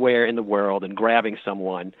out anywhere in the world and grabbing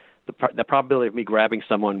someone, the probability of me grabbing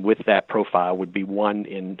someone with that profile would be 1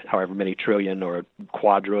 in however many trillion or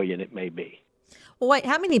quadrillion it may be. Well, wait,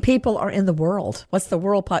 how many people are in the world? What's the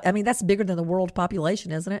world I mean, that's bigger than the world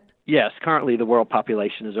population, isn't it? Yes, currently the world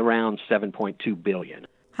population is around 7.2 billion.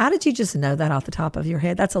 How did you just know that off the top of your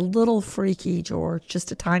head? That's a little freaky, George,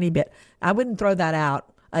 just a tiny bit. I wouldn't throw that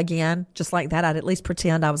out again, just like that. I'd at least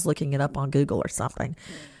pretend I was looking it up on Google or something.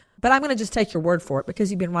 But I'm going to just take your word for it because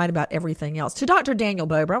you've been right about everything else. To Dr. Daniel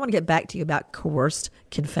Bober, I want to get back to you about coerced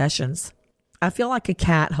confessions. I feel like a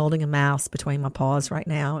cat holding a mouse between my paws right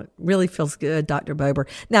now. It really feels good, Dr. Bober.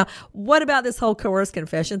 Now, what about this whole coerced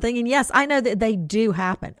confession thing? And yes, I know that they do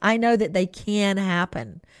happen. I know that they can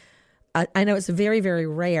happen. I know it's very, very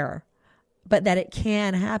rare. but that it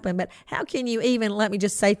can happen. But how can you even, let me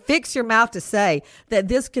just say, fix your mouth to say that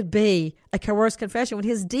this could be a coerced confession when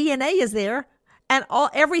his DNA is there and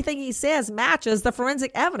everything he says matches the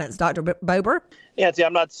forensic evidence, Dr. Bober? Yeah, see,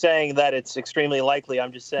 I'm not saying that it's extremely likely.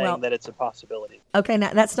 I'm just saying that it's a possibility. Okay,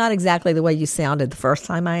 now that's not exactly the way you sounded the first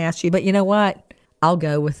time I asked you, but you know what? I'll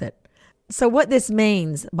go with it. So what this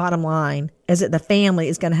means, bottom line, is that the family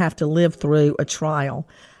is going to have to live through a trial.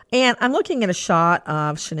 And I'm looking at a shot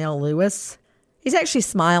of Chanel Lewis. He's actually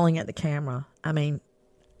smiling at the camera. I mean,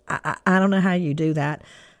 I don't know how you do that.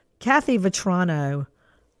 Kathy Vetrano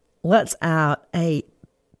lets out a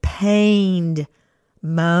pained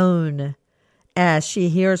moan as she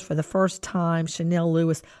hears for the first time Chanel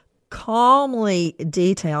Lewis calmly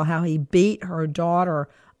detail how he beat her daughter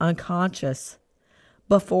unconscious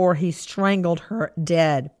before he strangled her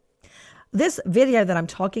dead. This video that I'm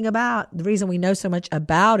talking about, the reason we know so much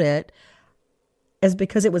about it is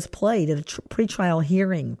because it was played at a pretrial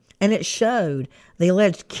hearing, and it showed the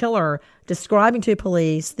alleged killer describing to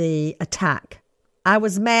police the attack. I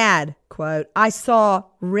was mad, quote, I saw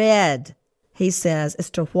red, he says, as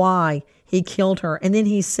to why he killed her. And then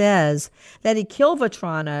he says that he killed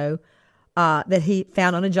Vetrano, that he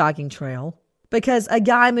found on a jogging trail, because a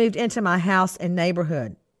guy moved into my house and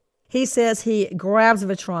neighborhood. He says he grabs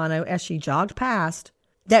Vetrano as she jogged past,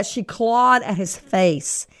 that she clawed at his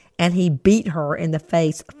face, and he beat her in the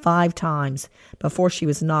face 5 times before she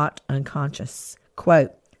was knocked unconscious.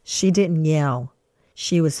 Quote, she didn't yell.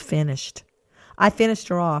 She was finished. I finished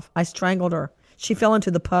her off. I strangled her. She fell into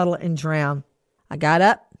the puddle and drowned. I got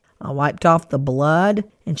up. I wiped off the blood,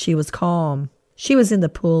 and she was calm. She was in the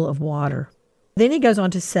pool of water. Then he goes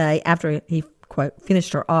on to say, after he, quote,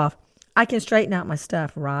 finished her off, I can straighten out my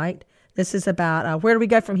stuff, right? This is about, where do we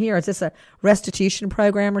go from here? Is this a restitution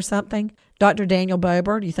program or something? Dr. Daniel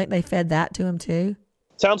Bober, do you think they fed that to him too?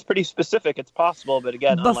 Sounds pretty specific. It's possible, but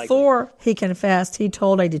again, before unlikely. He confessed, he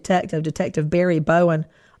told a detective, Detective Barry Bowen,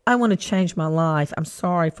 I want to change my life. I'm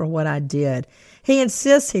sorry for what I did. He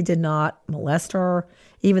insists he did not molest her,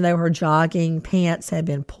 even though her jogging pants had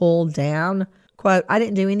been pulled down. Quote, I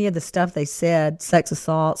didn't do any of the stuff they said, sex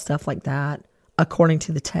assault, stuff like that, according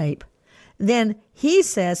to the tape. Then he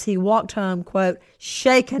says he walked home, quote,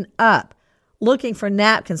 shaken up, looking for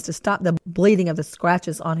napkins to stop the bleeding of the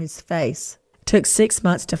scratches on his face. Took 6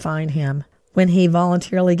 months to find him when he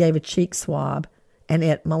voluntarily gave a cheek swab, and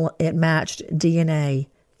it matched DNA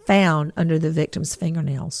found under the victim's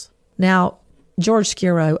fingernails. Now, George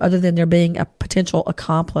Skiro, other than there being a potential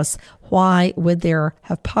accomplice, why would there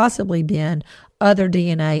have possibly been other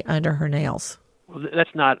DNA under her nails? Well,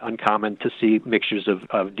 that's not uncommon to see mixtures of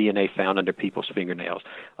DNA found under people's fingernails.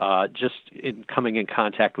 Just in coming in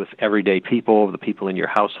contact with everyday people, the people in your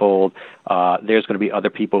household, there's going to be other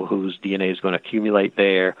people whose DNA is going to accumulate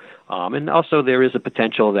there. And also there is a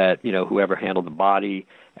potential that, whoever handled the body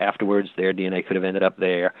afterwards, their DNA could have ended up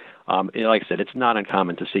there. Like I said, it's not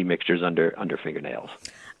uncommon to see mixtures under fingernails.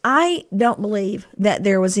 I don't believe that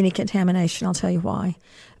there was any contamination. I'll tell you why.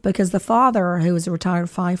 Because the father, who was a retired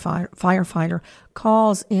firefighter,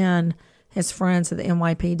 calls in his friends at the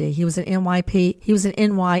NYPD. He was an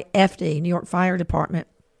NYFD, New York Fire Department.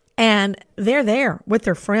 And they're there with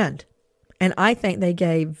their friend. And I think they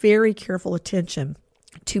gave very careful attention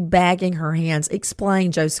to bagging her hands.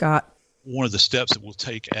 Explain, Joe Scott. One of the steps that we'll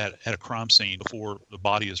take at a crime scene before the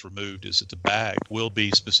body is removed is that the bag will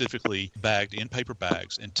be specifically bagged in paper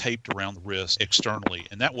bags and taped around the wrist externally.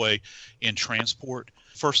 And that way, in transport,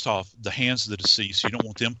 first off, the hands of the deceased, you don't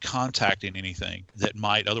want them contacting anything that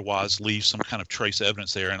might otherwise leave some kind of trace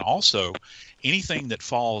evidence there. And also, anything that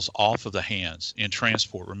falls off of the hands in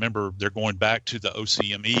transport, remember, they're going back to the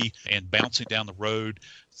OCME and bouncing down the road.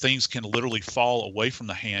 Things can literally fall away from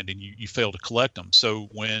the hand and you fail to collect them. So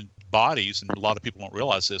when bodies, and a lot of people don't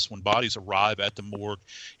realize this, when bodies arrive at the morgue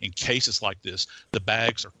in cases like this, the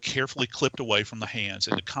bags are carefully clipped away from the hands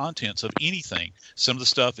and the contents of anything. Some of the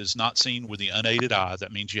stuff is not seen with the unaided eye.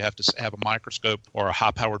 That means you have to have a microscope or a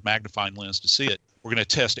high-powered magnifying lens to see it. We're going to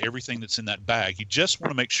test everything that's in that bag. You just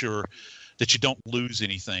want to make sure that you don't lose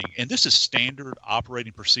anything. And this is standard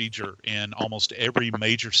operating procedure in almost every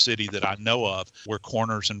major city that I know of where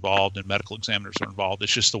coroners involved and medical examiners are involved.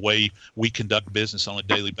 It's just the way we conduct business on a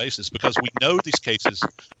daily basis because we know these cases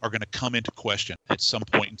are going to come into question at some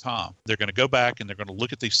point in time. They're going to go back and they're going to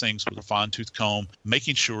look at these things with a fine-tooth comb,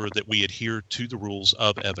 making sure that we adhere to the rules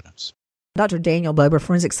of evidence. Dr. Daniel Bober,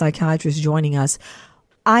 forensic psychiatrist, joining us.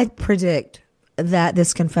 I predict that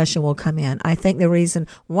this confession will come in. I think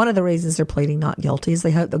one of the reasons they're pleading not guilty is they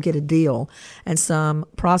hope they'll get a deal, and some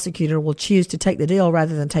prosecutor will choose to take the deal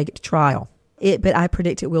rather than take it to trial. But I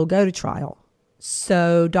predict it will go to trial.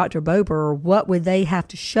 So, Dr. Bober, what would they have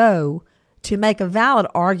to show to make a valid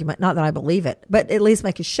argument, not that I believe it, but at least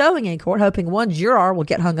make a showing in court, hoping one juror will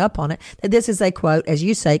get hung up on it, that this is a, quote, as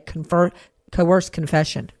you say, coerced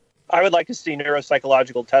confession? I would like to see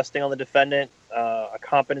neuropsychological testing on the defendant, a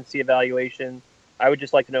competency evaluation. I would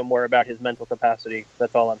just like to know more about his mental capacity.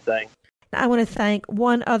 That's all I'm saying. I want to thank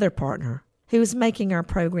one other partner who is making our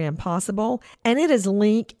program possible, and it is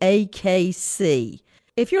Link AKC.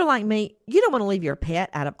 If you're like me, you don't want to leave your pet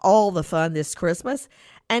out of all the fun this Christmas.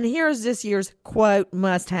 And here's this year's, quote,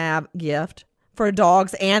 must-have gift for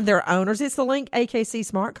dogs and their owners. It's the Link AKC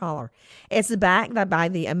Smart Collar. It's backed by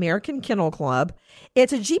the American Kennel Club.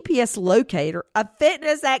 It's a GPS locator, a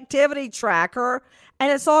fitness activity tracker,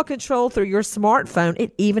 and it's all controlled through your smartphone.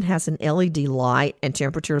 It even has an LED light and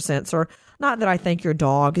temperature sensor. Not that I think your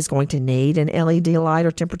dog is going to need an LED light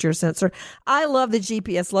or temperature sensor. I love the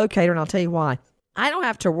GPS locator, and I'll tell you why. I don't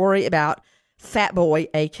have to worry about Fat Boy,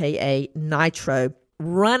 a.k.a. Nitro,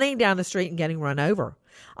 running down the street and getting run over.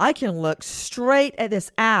 I can look straight at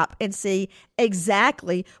this app and see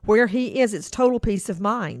exactly where he is. It's total peace of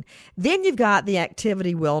mind. Then you've got the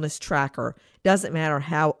activity wellness tracker. Doesn't matter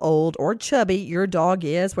how old or chubby your dog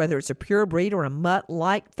is, whether it's a pure breed or a mutt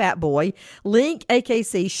like Fat Boy, Link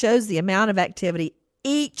AKC shows the amount of activity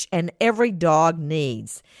each and every dog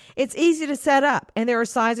needs. It's easy to set up, and there are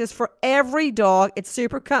sizes for every dog. It's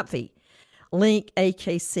super comfy. Link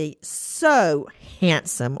AKC, so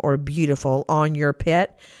handsome or beautiful on your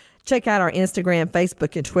pet. Check out our Instagram,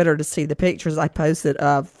 Facebook, and Twitter to see the pictures I posted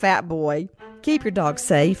of Fat Boy. Keep your dog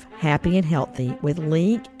safe, happy, and healthy with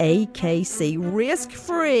Link AKC,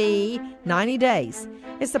 risk-free 90 days.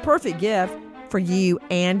 It's the perfect gift for you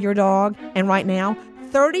and your dog. And right now,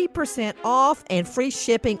 30% off and free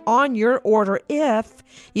shipping on your order if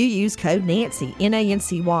you use code Nancy,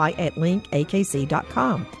 Nancy, at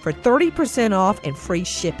linkakc.com for 30% off and free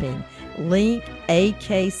shipping.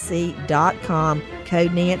 Linkakc.com,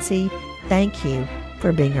 code Nancy. Thank you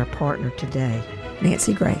for being our partner today.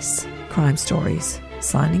 Nancy Grace, Crime Stories,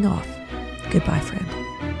 signing off. Goodbye, friend.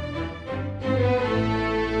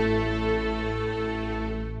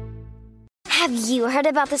 Have you heard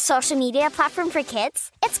about the social media platform for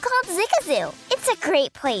kids? It's called Zigazoo. It's a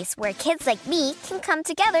great place where kids like me can come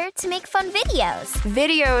together to make fun videos.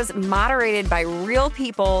 Videos moderated by real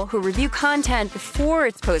people who review content before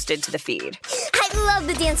it's posted to the feed. I love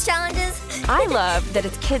the dance challenges. I love that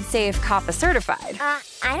it's kid-safe COPPA certified.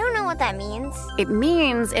 I don't know what that means. It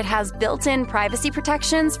means it has built-in privacy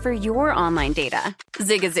protections for your online data.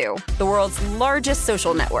 Zigazoo, the world's largest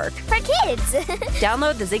social network. For kids.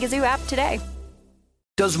 Download the Zigazoo app today.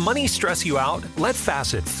 Does money stress you out? Let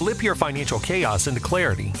Facet flip your financial chaos into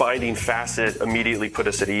clarity. Finding Facet immediately put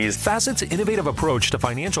us at ease. Facet's innovative approach to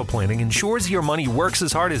financial planning ensures your money works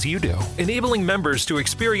as hard as you do, enabling members to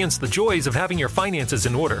experience the joys of having your finances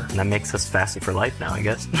in order. And that makes us Facet for life now, I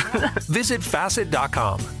guess. Visit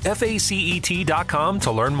Facet.com, FACET.com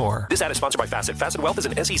to learn more. This ad is sponsored by Facet. Facet Wealth is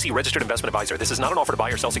an SEC registered investment advisor. This is not an offer to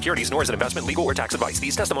buy or sell securities, nor is it investment, legal, or tax advice.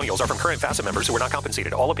 These testimonials are from current Facet members who are not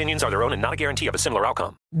compensated. All opinions are their own and not a guarantee of a similar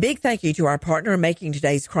outcome. Big thank you to our partner making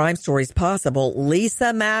today's crime stories possible,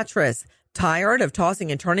 Leesa Mattress. Tired of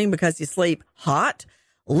tossing and turning because you sleep hot?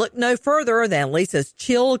 Look no further than Leesa's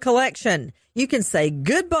Chill Collection. You can say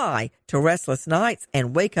goodbye to restless nights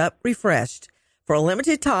and wake up refreshed. For a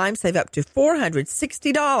limited time, save up to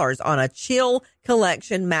 $460 on a Chill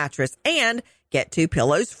Collection mattress and get 2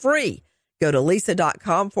 pillows free. Go to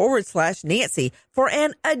Leesa.com/Nancy for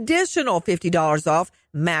an additional $50 off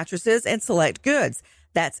mattresses and select goods.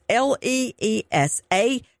 That's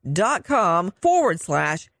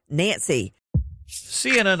LEESA.com/Nancy.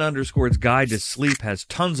 CNN Underscored's Guide to Sleep has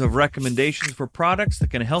tons of recommendations for products that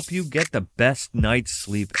can help you get the best night's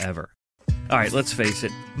sleep ever. All right, let's face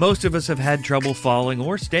it. Most of us have had trouble falling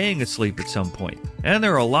or staying asleep at some point. And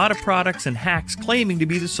there are a lot of products and hacks claiming to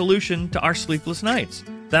be the solution to our sleepless nights.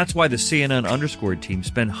 That's why the CNN Underscored team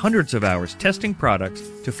spend hundreds of hours testing products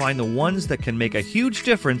to find the ones that can make a huge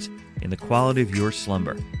difference in the quality of your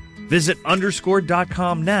slumber. Visit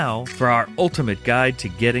underscored.com now for our ultimate guide to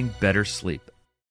getting better sleep.